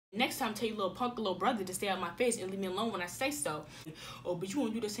Next time, tell your little punk little brother to stay out my face and leave me alone when I say so. Oh, but you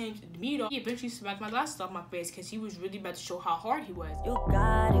won't do the same to me though. He eventually smacked my glasses off my face because he was really about to show how hard he was. You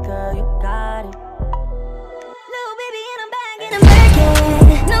got it, girl, you got it. Little baby in a bag and I'm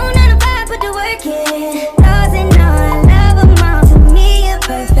working. No 9 to 5, put the work in. Doesn't know I love a mom, to me you're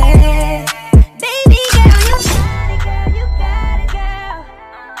perfect. Baby girl, you got it, girl, you got it, girl.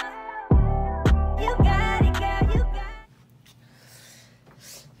 You got it, girl, you got it.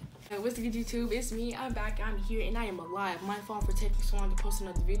 Hey, what's good, YouTube? It's me. I'm back. I'm here and I am alive. My fault for taking so long to post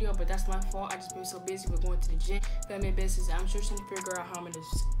another video, but that's my fault. I just been so busy with going to the gym, family business. I'm just trying to figure out how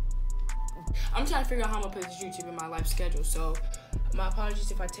I'm trying to figure out how I'm gonna put this YouTube in my life schedule. So my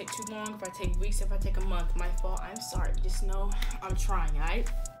apologies if I take too long, if I take weeks, if I take a month. My fault. I'm sorry. Just know I'm trying, alright?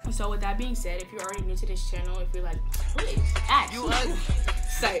 So with that being said, if you're already new to this channel, if you're like, who is that? You ugly.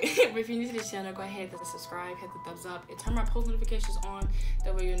 So if you're new to this channel, go ahead and subscribe, hit the thumbs up, and turn my post notifications on.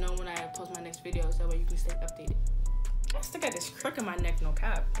 That way you'll know when I post my next videos. That way you can stay updated. I still got this crook in my neck, no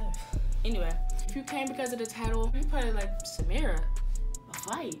cap. Ugh. Anyway, if you came because of the title, you probably like, Samira, a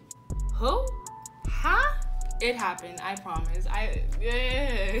fight. Who? Huh? It happened, I promise.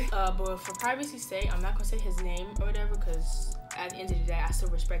 But for privacy's sake, I'm not gonna say his name or whatever, because at the end of the day, I still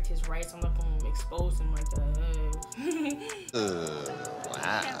respect his rights. I'm not gonna expose him like that.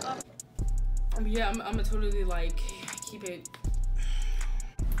 Wow. Yeah, I'm gonna totally like keep it.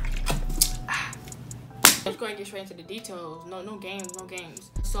 Let's go and get straight into the details. No games.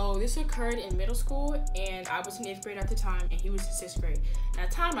 So this occurred in middle school, and I was in 8th grade at the time, and he was in 6th grade. Now,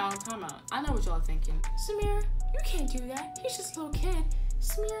 time out. I know what y'all thinking. Samira, you can't do that. He's just a little kid.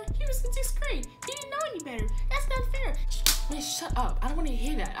 Samira, he was in 6th grade. He didn't know any better. That's not fair. Man, shut up. I don't want to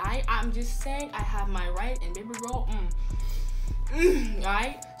hear that. I'm just saying I have my right, and baby girl,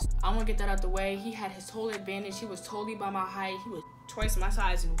 alright? I want to get that out the way. He had his whole advantage. He was totally by my height. He was twice my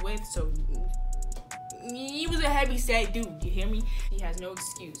size in width, so he was a heavy set dude, you hear me? He has no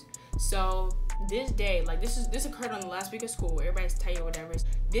excuse. So this day, like this occurred on the last week of school, everybody's tight or whatever.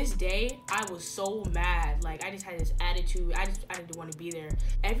 This day I was so mad. Like I just had this attitude. I didn't want to be there.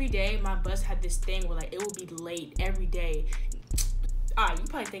 Every day my bus had this thing where like it would be late every day. Alright, you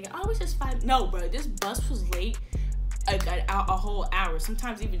probably thinking, oh, it's just 5. No, bro, this bus was late a whole hour,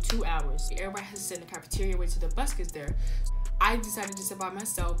 sometimes even 2 hours. Everybody has to sit in the cafeteria wait till the bus gets there. I decided to sit by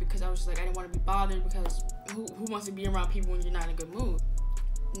myself because I was just like, I didn't want to be bothered, because who wants to be around people when you're not in a good mood?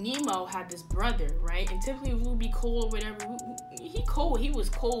 Nemo had this brother, right? And typically we would be cool or whatever. He was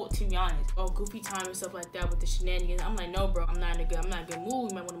cool, to be honest. Oh, goofy time and stuff like that with the shenanigans. I'm like, no, bro, I'm not in a good mood.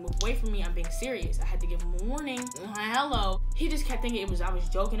 You might want to move away from me. I'm being serious. I had to give him a warning. Hello. He just kept thinking I was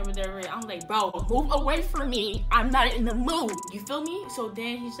joking or whatever. I'm like, bro, move away from me. I'm not in the mood. You feel me? So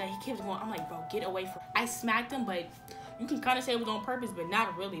then he keeps going. I'm like, bro, get away from me. I smacked him, but you can kind of say it was on purpose, but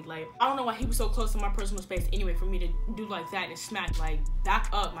not really. Like, I don't know why he was so close to my personal space anyway for me to do like that and smack. Like, back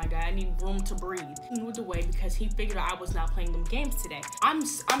up, my guy. I need room to breathe. He moved away because he figured out I was not playing them games today. I'm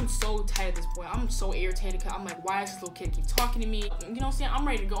so tired at this point. I'm so irritated because I'm like, why does this little kid keep talking to me? You know what I'm saying? I'm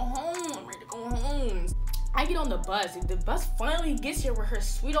ready to go home. I get on the bus. The bus finally gets here with her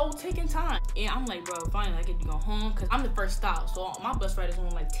sweet old taking time. And I'm like, bro, finally I get to go home because I'm the first stop. So my bus ride is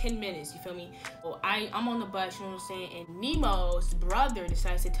only like 10 minutes, you feel me? So I'm on the bus, you know what I'm saying? And Nemo's brother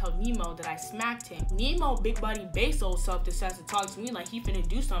decides to tell Nemo that I smacked him. Nemo, big body base old self, decides to talk to me like he finna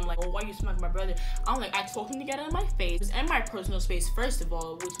do something. Like, oh, why you smacking my brother? I'm like, I told him to get out of my face. It's in my personal space, first of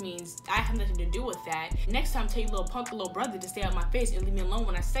all, which means I have nothing to do with that. Next time, tell your little punk little brother to stay out of my face and leave me alone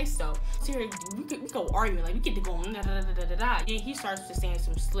when I say so. So we go arguing. Like, we get to go and he starts to saying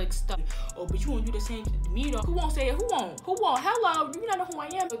some slick stuff. Oh, but you won't do the same to me though. Who won't say it? Who won't? Hello, you not know who I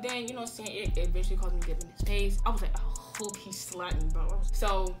am. But then, you know what I'm saying, it eventually caused me to get in his face. I was like, I hope he slapped me, bro.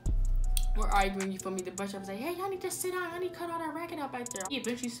 So we're arguing, you feel me? The bus driver was like, hey, y'all need to sit down. Y'all need to cut all that racket out back there. He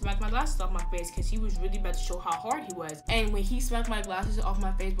eventually smacked my glasses off my face because he was really about to show how hard he was. And when he smacked my glasses off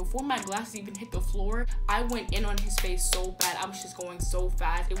my face, before my glasses even hit the floor, I went in on his face so bad. I was just going so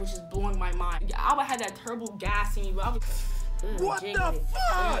fast. It was just blowing my mind. I had that turbo gas in me, but I was... What the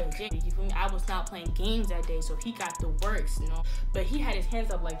fuck? You feel me? I was not playing games that day, so he got the works, you know. But he had his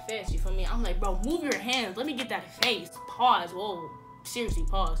hands up like this, you feel me? I'm like, bro, move your hands. Let me get that face. Pause. Whoa. Seriously,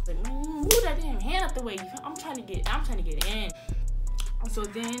 pause. Like, move that damn hand out the way. I'm trying to get in. So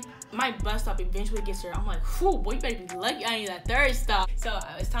then my bus stop eventually gets here. I'm like, whew, boy, you better be lucky I ain't that third stop. So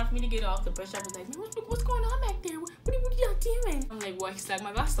it's time for me to get off. The bus driver was like, man, what's going on back there? What are y'all doing? I'm like, well, he slapped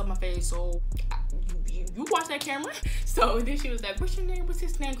my glasses off my face, so you watch that camera? So then she was like, what's your name? What's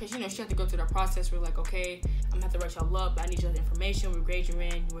his name? Because, you know, she had to go through the process. We're like, okay, I'm gonna have to write y'all up. I need y'all information. We grade you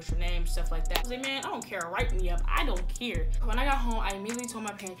in. What's your name? Stuff like that. I was like, man, I don't care. Write me up. I don't care. When I got home, I immediately told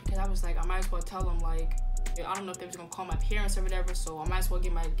my parents because I was like, I might as well tell them, like, I don't know if they was gonna call my parents or whatever, so I might as well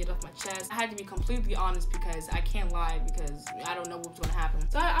get off my chest. I had to be completely honest because I can't lie because I don't know what was gonna happen.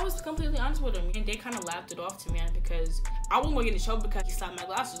 So I was completely honest with them, and they kind of laughed it off to me because I wasn't gonna get in trouble because he slapped my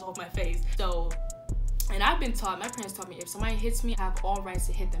glasses off my face. So, and I've been taught, my parents taught me, if somebody hits me, I have all rights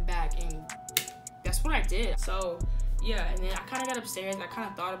to hit them back, and that's what I did. So yeah, and then I kind of got upstairs. I kind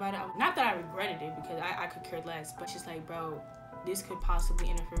of thought about it. Not that I regretted it because I could care less, but she's like, bro, this could possibly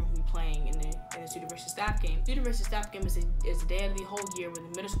interfere with me playing in the student versus staff game. Student versus staff game is a day of the whole year where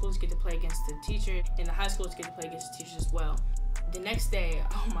the middle schools get to play against the teacher and the high schools get to play against the teachers as well. The next day,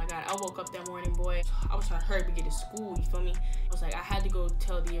 oh my God, I woke up that morning, boy. I was trying to hurry to get to school, you feel me? I was like, I had to go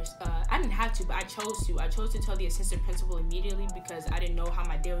tell the, I didn't have to, but I chose to. I chose to tell the assistant principal immediately because I didn't know how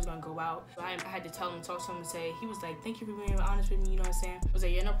my day was gonna go out. So I had to tell him, talk to him and say, he was like, thank you for being honest with me, you know what I'm saying? I was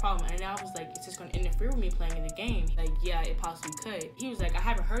like, yeah, no problem. And I was like, it's just gonna interfere with me playing in the game. Like, yeah, it possibly could. He was like, I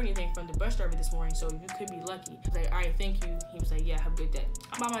haven't heard anything from the bus driver this morning, so you could be lucky. I was like, all right, thank you. He was like, yeah, have a good day.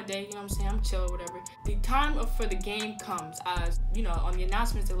 I'm on my day, you know what I'm saying? I'm chill or whatever. The time for the game comes, you know, on the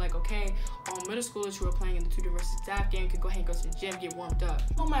announcements, they're like, okay, middle schoolers who are playing in the student versus staff game could go ahead and go to the gym, get warmed up.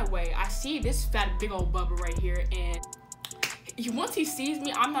 On my way, I see this fat big old bubba right here, and once he sees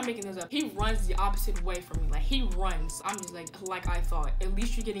me, I'm not making this up, he runs the opposite way from me. Like, he runs. I'm just like I thought, at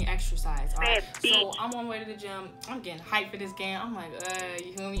least you're getting exercise. All right? So I'm on my way to the gym. I'm getting hyped for this game. I'm like,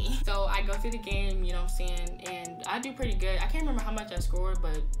 you feel me? So I go through the game, you know what I'm saying, and I do pretty good. I can't remember how much I scored,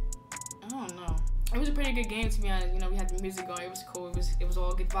 but I don't know. It was a pretty good game, to be honest. You know, we had the music going. It was cool. It was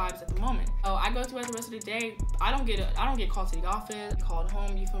all good vibes at the moment. So I go through it the rest of the day. I don't get called to the office, called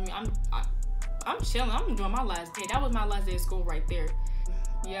home. You feel me? I'm chilling. I'm doing my last day. That was my last day of school right there.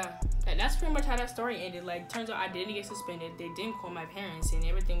 Yeah, that's pretty much how that story ended. Like, turns out I didn't get suspended. They didn't call my parents, and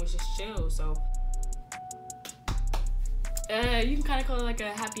everything was just chill. So you can kind of call it like a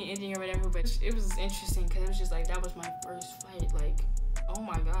happy ending or whatever. But it was interesting because it was just like, that was my first fight. Like, oh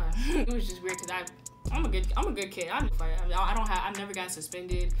my God. It was just weird because I'm a good kid. I've never gotten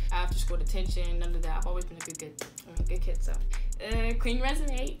suspended, after school detention, none of that. I've always been a good kid. So clean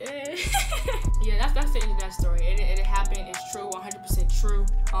resume. Yeah, that's the end of that story. It happened. It's true, 100% true.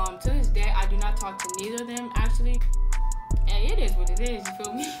 To this day, I do not talk to neither of them actually. And it is what it is, you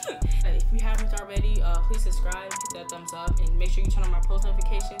feel me? If you haven't already, please subscribe, hit that thumbs up, and make sure you turn on my post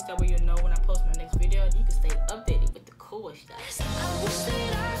notifications. That way you'll know when I post my next video. You can stay updated with the cool stuff. I wish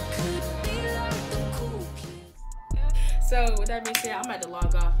that I could be like the cool kids. So with that being said, I'm about to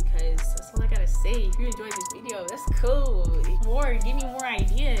log off because that's all I gotta say. If you enjoyed this video, that's cool. Give me more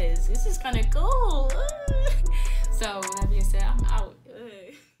ideas. This is kind of cool. So with that being said, I'm out.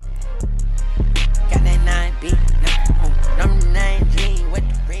 Got that 9B, number 9G with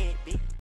the red.